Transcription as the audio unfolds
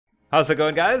How's it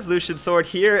going, guys? Lucian Sword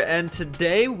here, and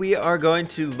today we are going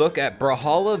to look at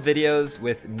Brawlhalla videos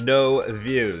with no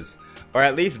views, or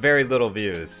at least very little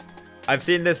views. I've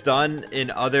seen this done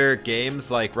in other games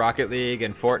like Rocket League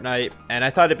and Fortnite, and I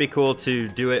thought it'd be cool to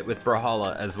do it with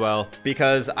Brawlhalla as well,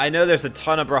 because I know there's a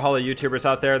ton of Brawlhalla YouTubers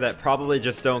out there that probably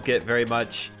just don't get very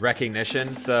much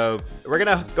recognition. So we're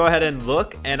gonna go ahead and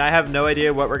look, and I have no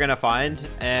idea what we're gonna find.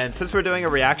 And since we're doing a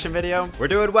reaction video, we're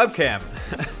doing webcam.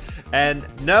 And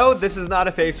no, this is not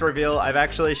a face reveal. I've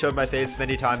actually showed my face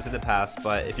many times in the past,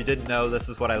 but if you didn't know, this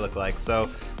is what I look like. So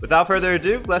without further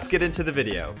ado, let's get into the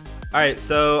video. Alright,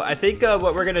 so I think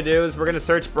what we're going to do is we're going to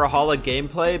search Brawlhalla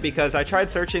gameplay, because I tried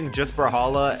searching just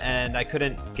Brawlhalla and I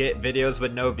couldn't get videos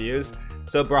with no views.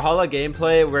 So Brawlhalla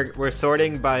gameplay, we're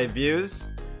sorting by views,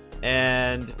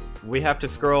 and we have to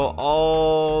scroll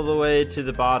all the way to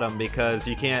the bottom because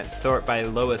you can't sort by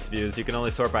lowest views, you can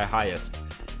only sort by highest.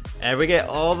 And we get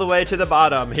all the way to the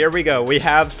bottom. Here we go. We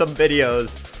have some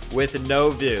videos with no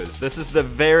views. This is the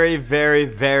very, very,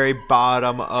 very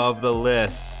bottom of the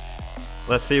list.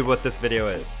 Let's see what this video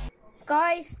is.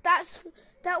 Guys,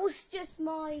 that was just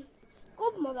my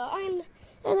godmother. I'm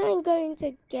going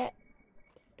to get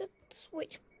the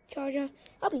Switch charger.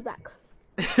 I'll be back.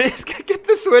 He's gonna get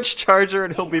the Switch charger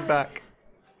and he'll be back.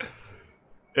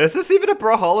 Is this even a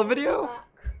Brawlhalla video?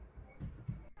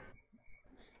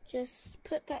 Just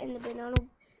put that in the bin. I'll be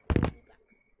back.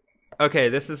 Okay,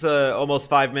 this is a almost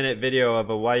 5-minute video of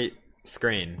a white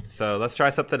screen. So let's try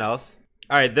something else.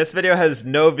 Alright, this video has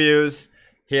no views.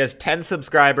 He has 10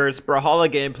 subscribers. Brawlhalla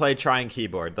gameplay trying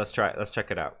keyboard. Let's check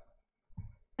it out.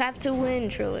 Have to win,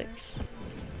 Trilix.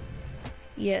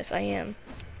 Yes, I am.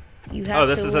 You have oh,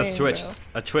 this to is win,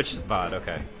 a Twitch VOD,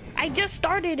 okay. I just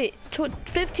started it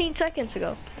 15 seconds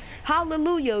ago.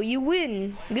 Hallelujah, you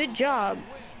win. Good job.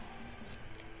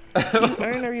 You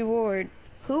earn a reward.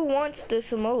 Who wants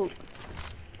this emote?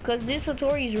 Cause this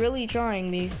Satori's really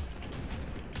trying me.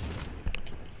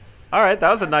 Alright,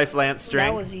 that was a nice Lance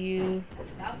string. That was you.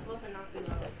 That was supposed to not be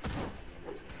loud.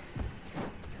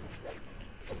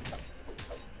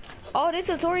 Oh, this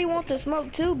Satori wants to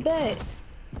smoke too, bet.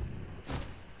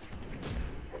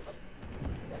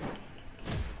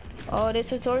 Oh, this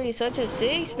Satori is such a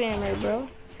SIG spammer, bro.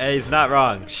 Hey, he's not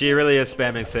wrong. She really is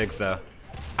spamming SIGs, though.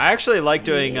 I actually like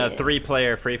doing a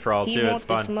 3-player free-for-all, too. It's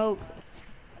fun. Smoke.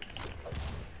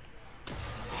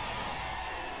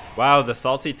 Wow, the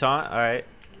salty taunt? Alright.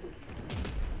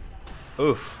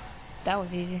 Oof. That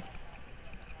was easy.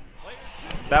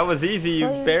 That was easy. You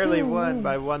barely won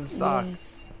by 1 stock.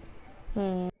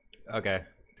 Okay.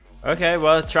 Okay,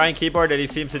 well, trying keyboard, and he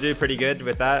seems to do pretty good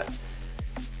with that.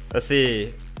 Let's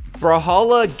see.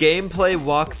 Brawlhalla gameplay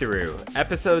walkthrough,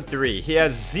 episode 3. He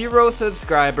has 0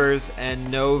 subscribers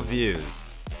and no views.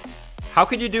 How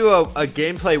could you do a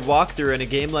gameplay walkthrough in a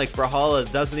game like Brawlhalla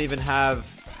that doesn't even have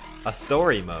a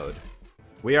story mode?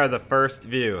 We are the first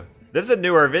view. This is a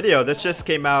newer video. This just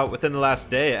came out within the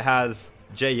last day. It has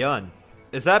Jae-yun.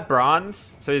 Is that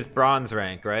bronze? So he's bronze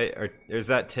rank, right? Or is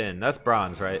that tin? That's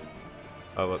bronze, right?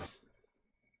 Oh, whoops.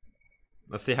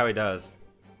 Let's see how he does.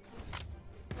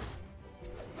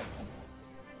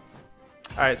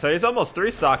 Alright, so he's almost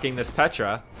 3-stocking this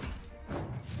Petra.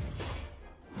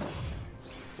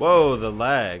 Whoa, the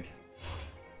lag.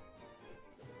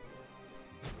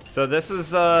 So this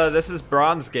is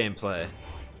bronze gameplay.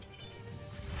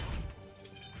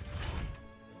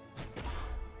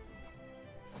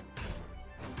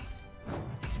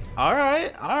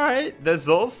 Alright, the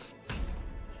Zul's.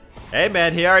 Hey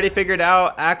man, he already figured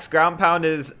out Axe ground pound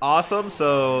is awesome,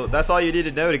 so that's all you need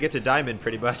to know to get to diamond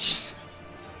pretty much.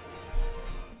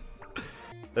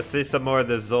 Let's see some more of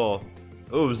this Zul.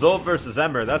 Ooh, Zul versus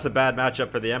Ember. That's a bad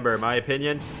matchup for the Ember in my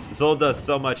opinion. Zul does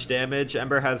so much damage.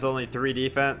 Ember has only 3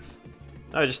 defense.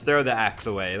 No, just throw the axe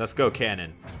away. Let's go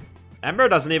cannon. Ember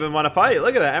doesn't even want to fight.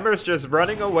 Look at that. Ember's just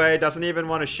running away. Doesn't even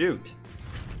want to shoot.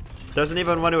 Doesn't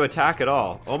even want to attack at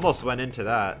all. Almost went into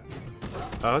that.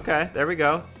 Okay, there we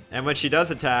go. And when she does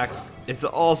attack, it's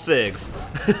all SIGs.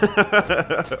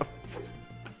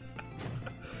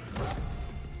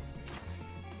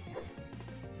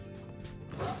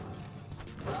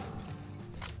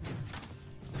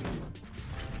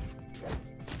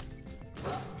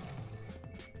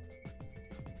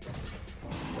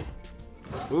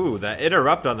 Ooh, that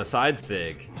interrupt on the side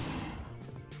SIG.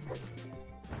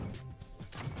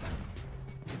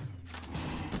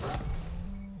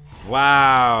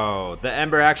 Wow, the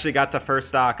Ember actually got the first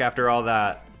stock after all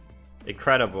that.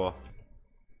 Incredible.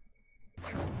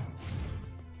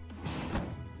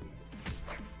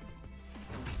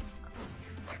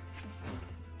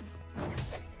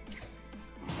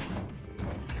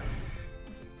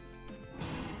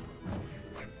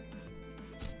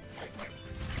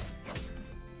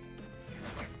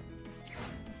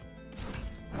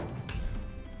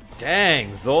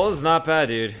 Dang, Zola's not bad,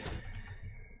 dude.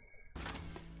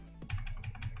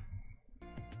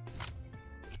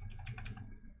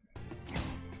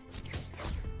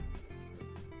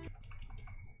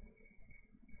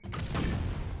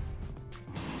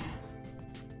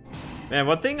 Man,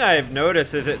 one thing I've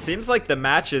noticed is it seems like the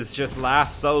matches just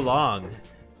last so long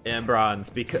in bronze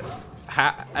because,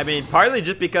 I mean, partly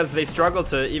just because they struggle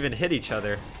to even hit each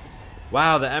other.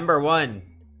 Wow, the Ember won.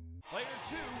 Player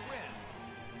 2 wins.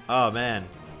 Oh man.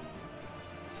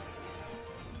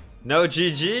 No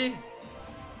GG?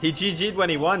 He GG'd when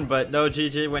he won, but no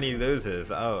GG when he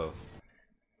loses. Oh.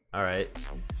 Alright.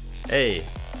 Hey.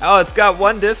 Oh, it's got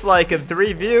 1 dislike and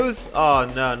 3 views?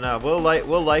 Oh no, no. We'll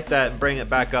like that and bring it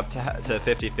back up to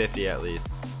 50-50 at least.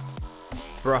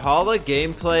 Brawlhalla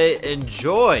gameplay,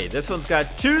 enjoy. This one's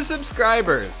got 2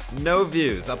 subscribers, no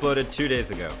views, uploaded 2 days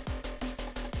ago.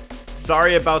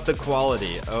 Sorry about the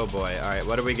quality. Oh boy. Alright,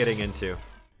 what are we getting into? 3,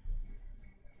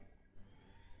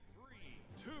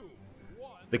 2,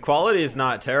 1. The quality is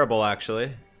not terrible,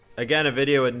 actually. Again, a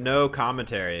video with no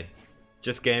commentary.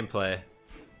 Just gameplay.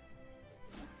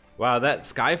 Wow, that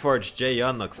Skyforge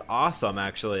Jae-Yun looks awesome,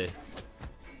 actually.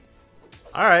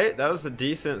 Alright, that was a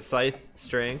decent scythe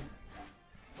string.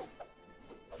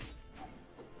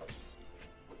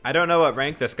 I don't know what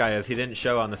rank this guy is. He didn't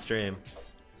show on the stream.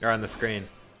 Or on the screen.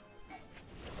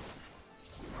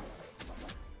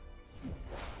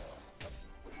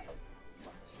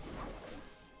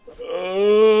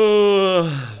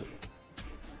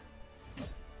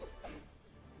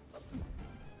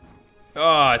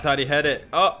 Oh, I thought he had it.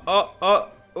 Oh.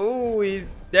 Ooh,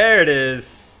 there it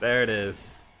is. There it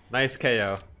is. Nice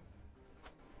KO.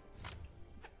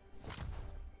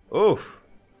 Oof.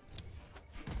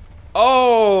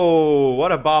 Oh,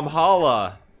 what a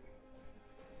Brawlhalla.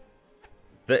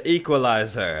 The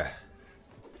equalizer.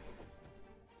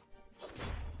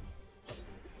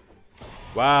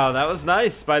 Wow, that was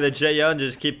nice by the Jae-Yun to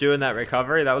just keep doing that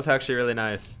recovery. That was actually really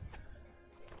nice.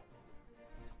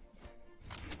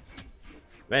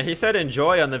 Man, he said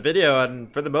enjoy on the video,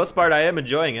 and for the most part, I am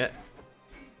enjoying it.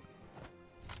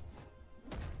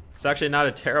 It's actually not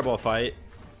a terrible fight.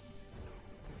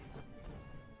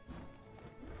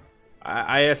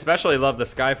 I especially love the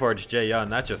Skyforge Jae-Yun.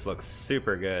 That just looks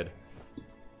super good.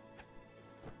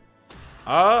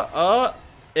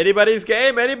 Anybody's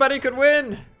game. Anybody could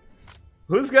win.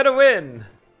 Who's gonna win?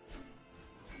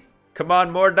 Come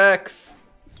on, Mordex.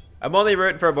 I'm only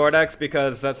rooting for Mordex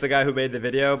because that's the guy who made the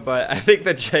video, but I think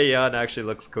the Jae-Yun actually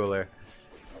looks cooler.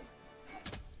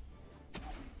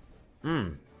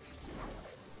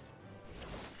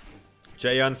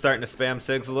 Jae-Yun starting to spam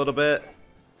SIGs a little bit.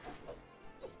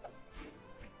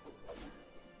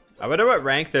 I wonder what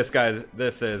rank this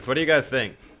is. What do you guys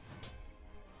think?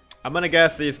 I'm gonna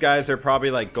guess these guys are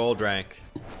probably like gold rank.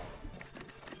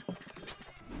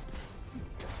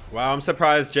 Wow, I'm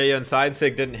surprised Jae-Yun side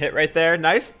sig didn't hit right there.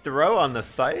 Nice throw on the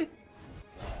scythe.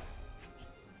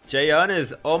 Jae-Yun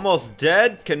is almost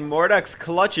dead. Can Mordex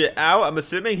clutch it out? I'm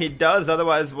assuming he does,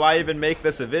 otherwise why even make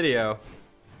this a video?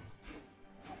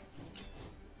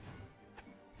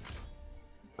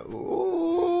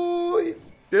 Ooh, he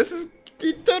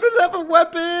doesn't have a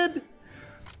weapon.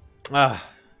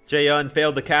 Jae-Yun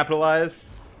failed to capitalize.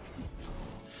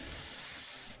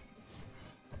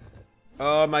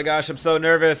 Oh my gosh, I'm so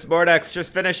nervous. Mordex,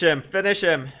 just finish him. Finish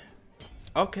him.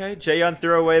 Okay, Jae-Yun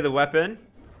threw away the weapon.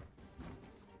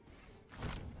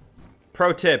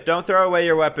 Pro tip, don't throw away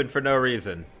your weapon for no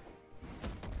reason.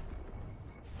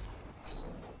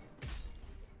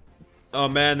 Oh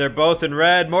man, they're both in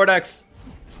red. Mordex.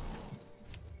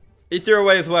 He threw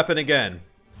away his weapon again.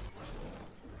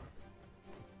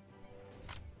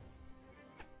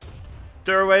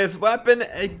 Threw away his weapon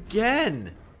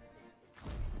again.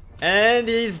 And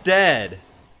he's dead.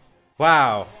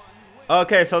 Wow.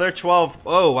 Okay, so they're 12.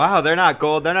 Oh, wow. They're not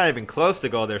gold. They're not even close to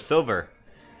gold. They're silver.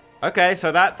 Okay,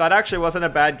 so that actually wasn't a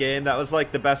bad game. That was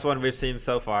like the best one we've seen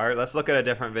so far. Let's look at a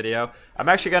different video. I'm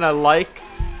actually going to like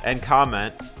and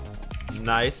comment.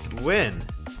 Nice win.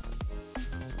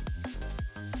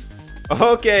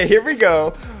 Okay, here we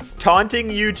go. Taunting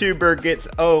YouTuber gets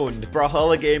owned.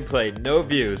 Brawlhalla gameplay. No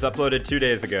views. Uploaded 2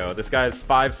 days ago. This guy has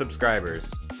 5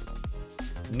 subscribers.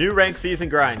 New rank season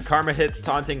grind. Karma hits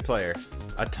taunting player.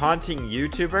 A taunting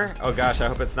YouTuber? Oh gosh, I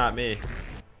hope it's not me.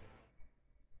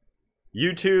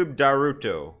 YouTube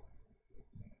Daruto.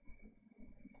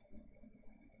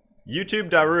 YouTube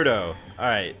Daruto.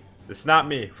 Alright. It's not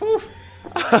me. Whew.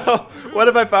 What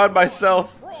if I found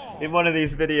myself in one of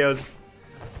these videos?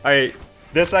 Alright.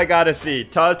 This I gotta see.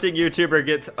 Taunting YouTuber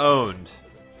gets owned.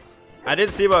 I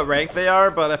didn't see what rank they are,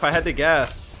 but if I had to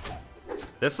guess.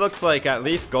 This looks like at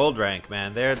least gold rank,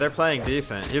 man. They're playing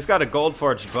decent. He's got a gold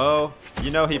forged bow. You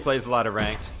know he plays a lot of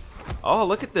ranked. Oh,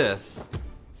 look at this.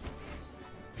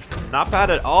 Not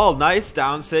bad at all. Nice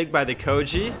down sig by the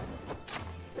Koji.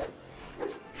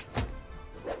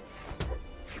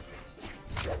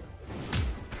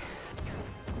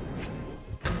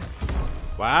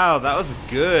 Wow, that was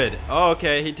good. Oh,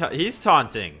 okay, he's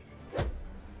taunting.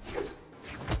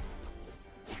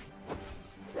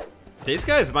 These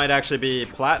guys might actually be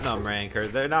platinum rank, or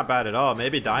they're not bad at all.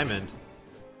 Maybe diamond.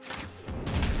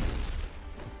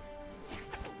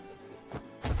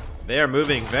 They are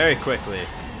moving very quickly.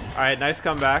 Alright, nice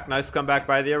comeback. Nice comeback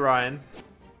by the Orion.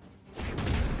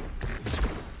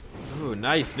 Ooh,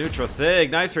 nice neutral sig.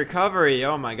 Nice recovery.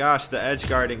 Oh my gosh, the edge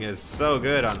guarding is so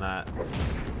good on that.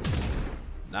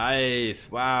 Nice.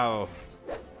 Wow.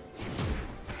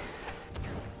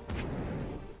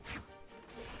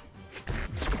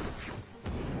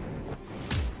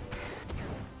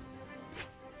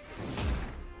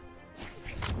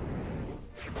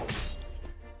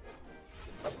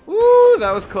 Woo,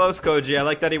 that was close, Koji. I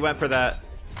like that he went for that.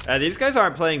 These guys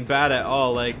aren't playing bad at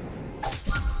all. Like,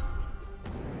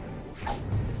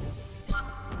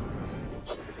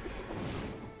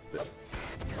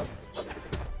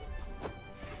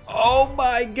 oh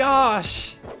my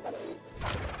gosh!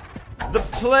 The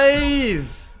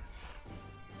plays!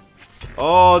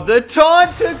 Oh, the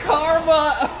taunt to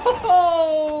Karma!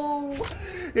 Oh!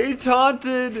 He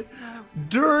taunted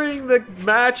during the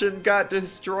match and got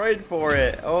destroyed for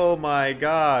it. Oh my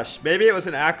gosh. Maybe it was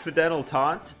an accidental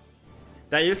taunt?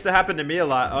 That used to happen to me a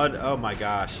lot. Oh my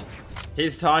gosh.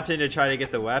 He's taunting to try to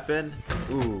get the weapon.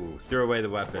 Ooh, threw away the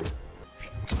weapon.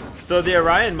 So the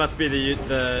Orion must be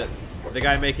the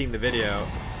guy making the video.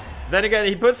 Then again,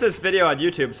 he puts this video on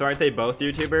YouTube, so aren't they both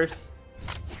YouTubers?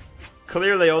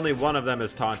 Clearly only one of them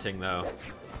is taunting though.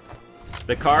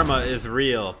 The karma is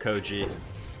real, Koji.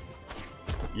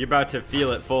 You're about to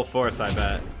feel it full force, I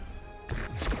bet.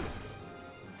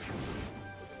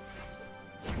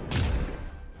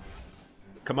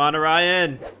 Come on,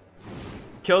 Orion!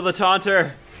 Kill the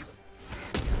taunter!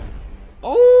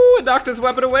 Oh, it knocked his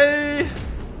weapon away!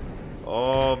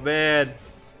 Oh, man.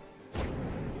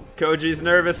 Koji's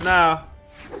nervous now.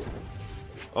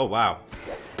 Oh, wow.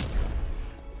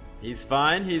 He's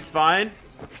fine, he's fine.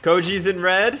 Koji's in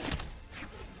red.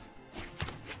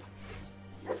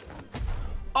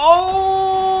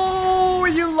 Oh,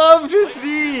 you love to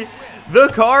see the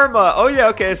karma. Oh yeah,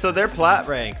 okay, so they're plat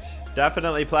ranked.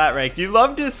 Definitely plat ranked. You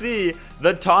love to see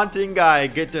the taunting guy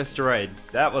get destroyed.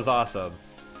 That was awesome.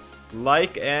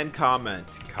 Like and comment.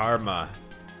 Karma.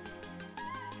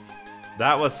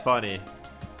 That was funny.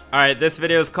 Alright, this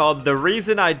video is called The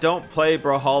Reason I Don't Play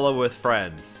Brawlhalla with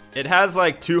Friends. It has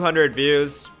like 200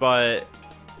 views, but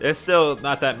it's still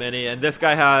not that many, and this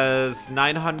guy has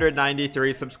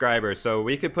 993 subscribers, so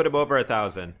we could put him over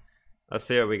 1,000. Let's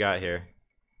see what we got here.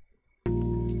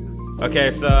 Okay,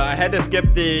 so I had to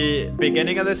skip the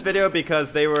beginning of this video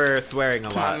because they were swearing a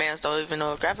lot. My mans don't even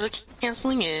know what gravity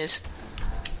canceling is.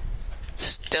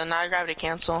 Still not a gravity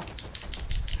cancel.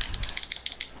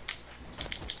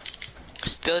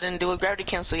 Still didn't do a gravity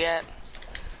cancel yet.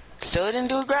 Still didn't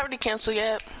do a gravity cancel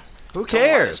yet. Who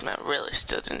cares? Man, really,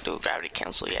 still didn't do a gravity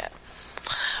cancel yet.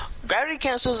 Gravity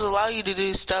cancels allow you to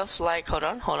do stuff like, hold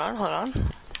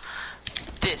on.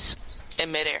 This,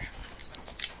 in midair.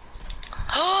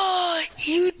 Oh,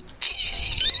 you did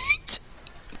it!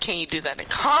 Can you do that in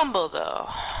combo, though?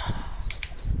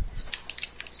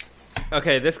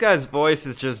 Okay, this guy's voice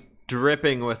is just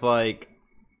dripping with, like,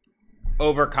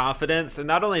 overconfidence. And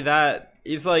not only that,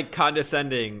 he's, like,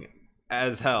 condescending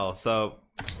as hell, so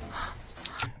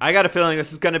I got a feeling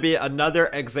this is going to be another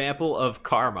example of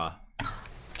karma.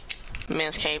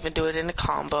 Mans can't even do it in a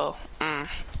combo.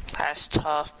 That's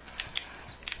tough.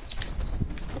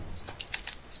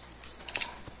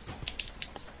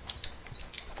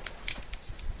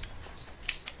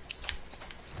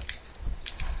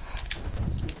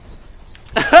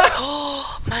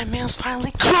 Oh, my man's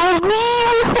finally killed me!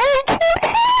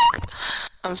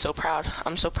 I'm so proud.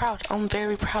 I'm so proud. I'm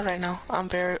very proud right now. I'm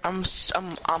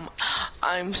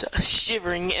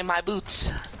shivering in my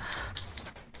boots.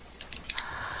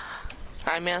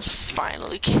 My man's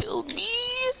finally killed me.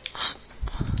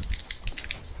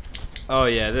 Oh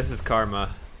yeah, this is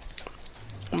karma.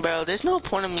 Bro, there's no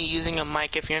point in me using a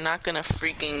mic if you're not gonna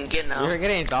freaking, you know. You're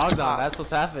getting dogged on, that's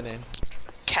what's happening.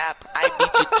 Cap, I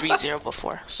beat you 3-0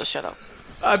 before, so shut up.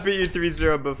 I beat you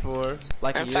 3-0 before.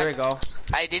 Like a year ago.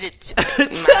 I did it.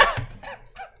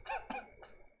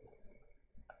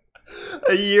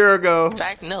 A year ago. In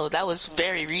fact, no, that was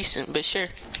very recent, but sure.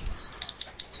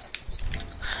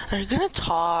 Are you gonna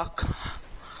talk?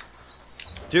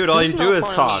 Dude, all you do is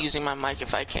talk. Using my mic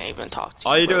if I can't even talk to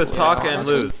you. All you do is talk and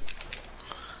lose.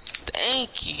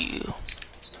 Thank you.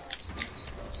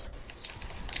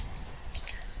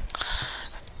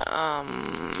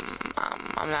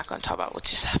 I'm not gonna talk about what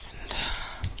just happened.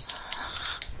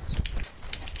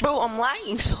 Bro, I'm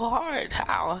lagging so hard.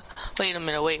 How? Wait a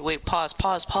minute. Wait. Pause.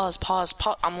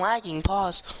 I'm lagging.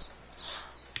 Pause.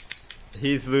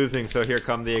 He's losing, so here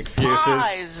come the excuses.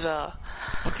 Pause.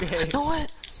 Okay.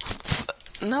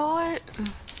 Know what?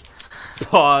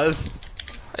 Pause.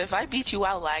 If I beat you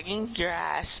out lagging, your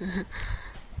ass.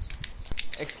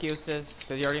 Excuses,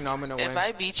 because you already know I'm gonna win. If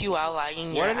I beat you out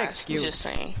lagging, your What an ass. excuse. Just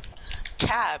saying.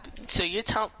 Cap. So you're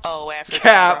telling? Oh, after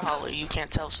Cap. Brawlhalla, you can't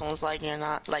tell if someone's lagging or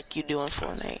not, like you do in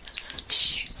Fortnite.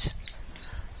 Shit.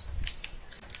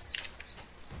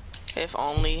 If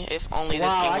only this game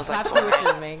Wow, was like I clapped you with Fortnite.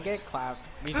 your man. Get clapped.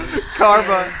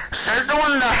 Karma. Says the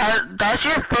one that's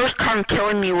your first time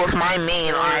killing me with my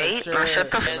main, alright? Sure. Now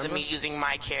shut the Better than me using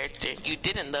my character. You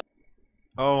didn't though.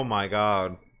 Oh my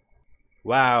god.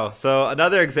 Wow, so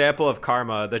another example of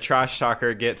karma. The trash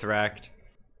talker gets wrecked.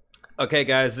 Okay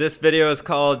guys, this video is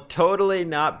called Totally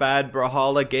Not Bad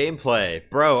Brawlhalla Gameplay.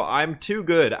 Bro, I'm too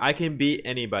good. I can beat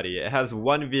anybody. It has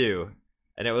 1 view.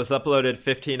 And it was uploaded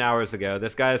 15 hours ago.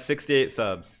 This guy has 68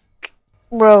 subs.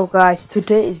 Bro, guys,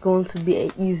 today is going to be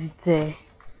an easy day.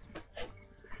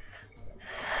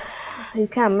 You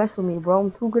can't mess with me, bro.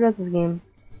 I'm too good at this game.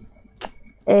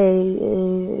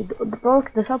 Hey, bro,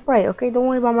 that's up right, okay? Don't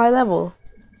worry about my level.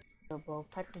 Bro,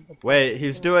 Wait,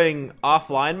 he's doing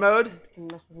offline mode? You can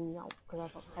mess with me now,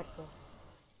 because I got Petra.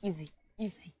 Easy.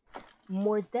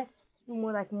 More deaths,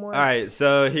 more. Alright,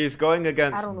 so he's going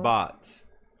against bots.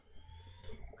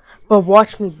 But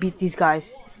watch me beat these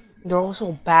guys. They're all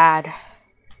so bad.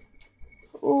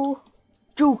 Ooh,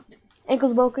 juked.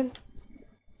 Ankles broken.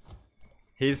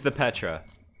 He's the Petra.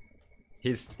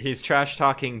 He's trash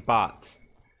talking bots.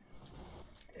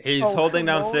 He's holding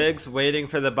down SIGs, waiting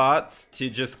for the bots to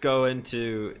just go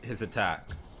into his attack.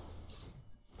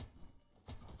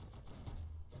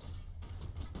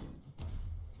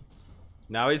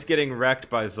 Now he's getting wrecked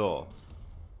by Zol.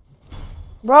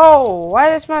 Bro,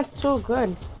 why is this man so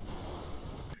good?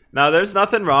 Now there's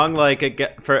nothing wrong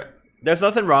there's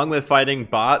nothing wrong with fighting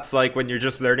bots like when you're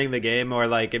just learning the game or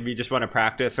like if you just want to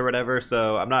practice or whatever.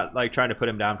 So I'm not like trying to put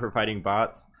him down for fighting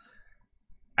bots.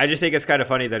 I just think it's kind of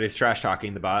funny that he's trash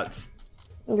talking the bots.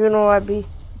 You know what I be?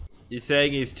 He's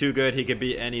saying he's too good, he could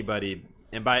beat anybody.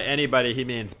 And by anybody he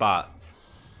means bots.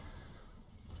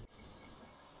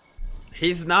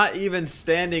 He's not even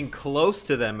standing close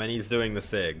to them and he's doing the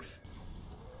SIGs.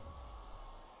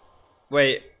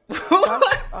 Wait.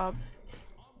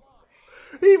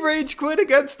 He rage quit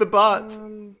against the bots.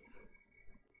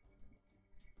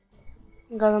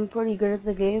 Guys, I'm pretty good at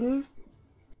the game.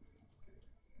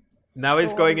 Now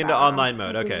he's going into online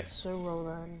mode. Okay.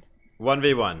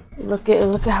 1v1. Look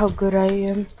at how good I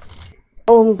am.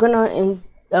 Oh, I'm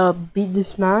gonna beat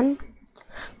this man.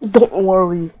 Don't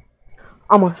worry,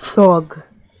 I'm a thug.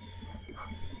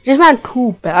 This man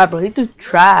too bad, bro. He too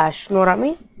trash. You know what I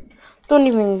mean? Don't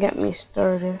even get me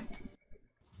started.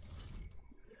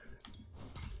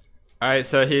 Alright,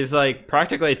 so he's like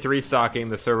practically 3-stocking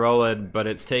the Sir Roland, but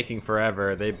it's taking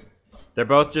forever. They're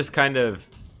both just kind of...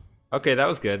 Okay, that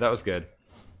was good.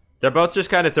 They're both just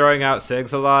kind of throwing out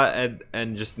SIGs a lot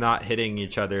and just not hitting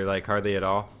each other like hardly at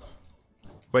all.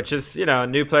 Which is, you know,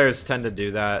 new players tend to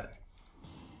do that.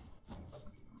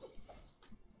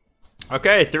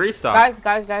 Okay, 3-stock.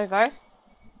 Guys.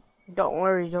 Don't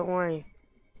worry.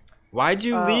 Why'd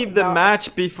you leave the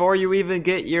match before you even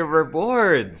get your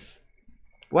rewards?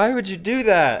 Why would you do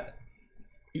that?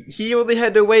 He only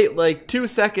had to wait like 2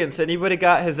 seconds and he would have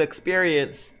got his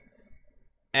experience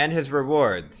and his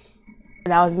rewards.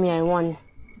 That was me, I won.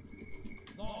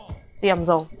 See, I'm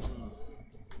Zol.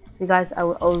 See guys, I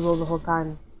was Zol the whole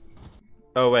time.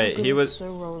 Oh wait, he was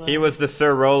the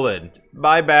Sir Roland.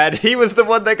 My bad. He was the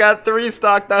one that got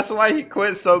 3-stock. That's why he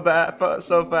quit so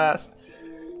fast.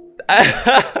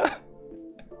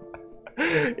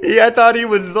 Yeah, I thought he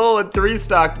was Zol and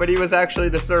 3-stock, but he was actually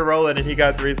the Sir Roland and he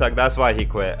got 3-stock. That's why he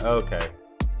quit. Okay.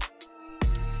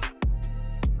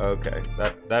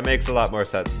 That makes a lot more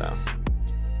sense now.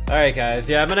 Alright guys,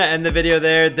 yeah, I'm gonna end the video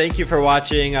there. Thank you for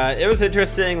watching. It was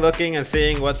interesting looking and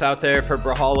seeing what's out there for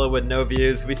Brawlhalla with no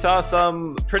views. We saw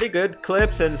some pretty good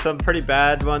clips and some pretty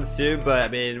bad ones too, but I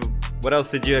mean, what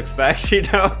else did you expect, you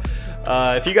know?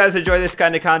 If you guys enjoy this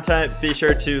kind of content, be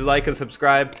sure to like and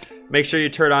subscribe. Make sure you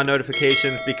turn on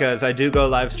notifications because I do go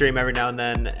live stream every now and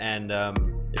then. And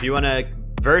if you want to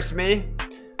verse me,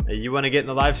 You want to get in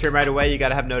the live stream right away, you got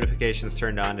to have notifications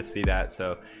turned on to see that.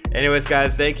 So anyways,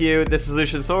 guys, thank you. This is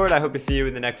Lucian Sword. I hope to see you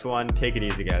in the next one. Take it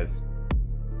easy, guys.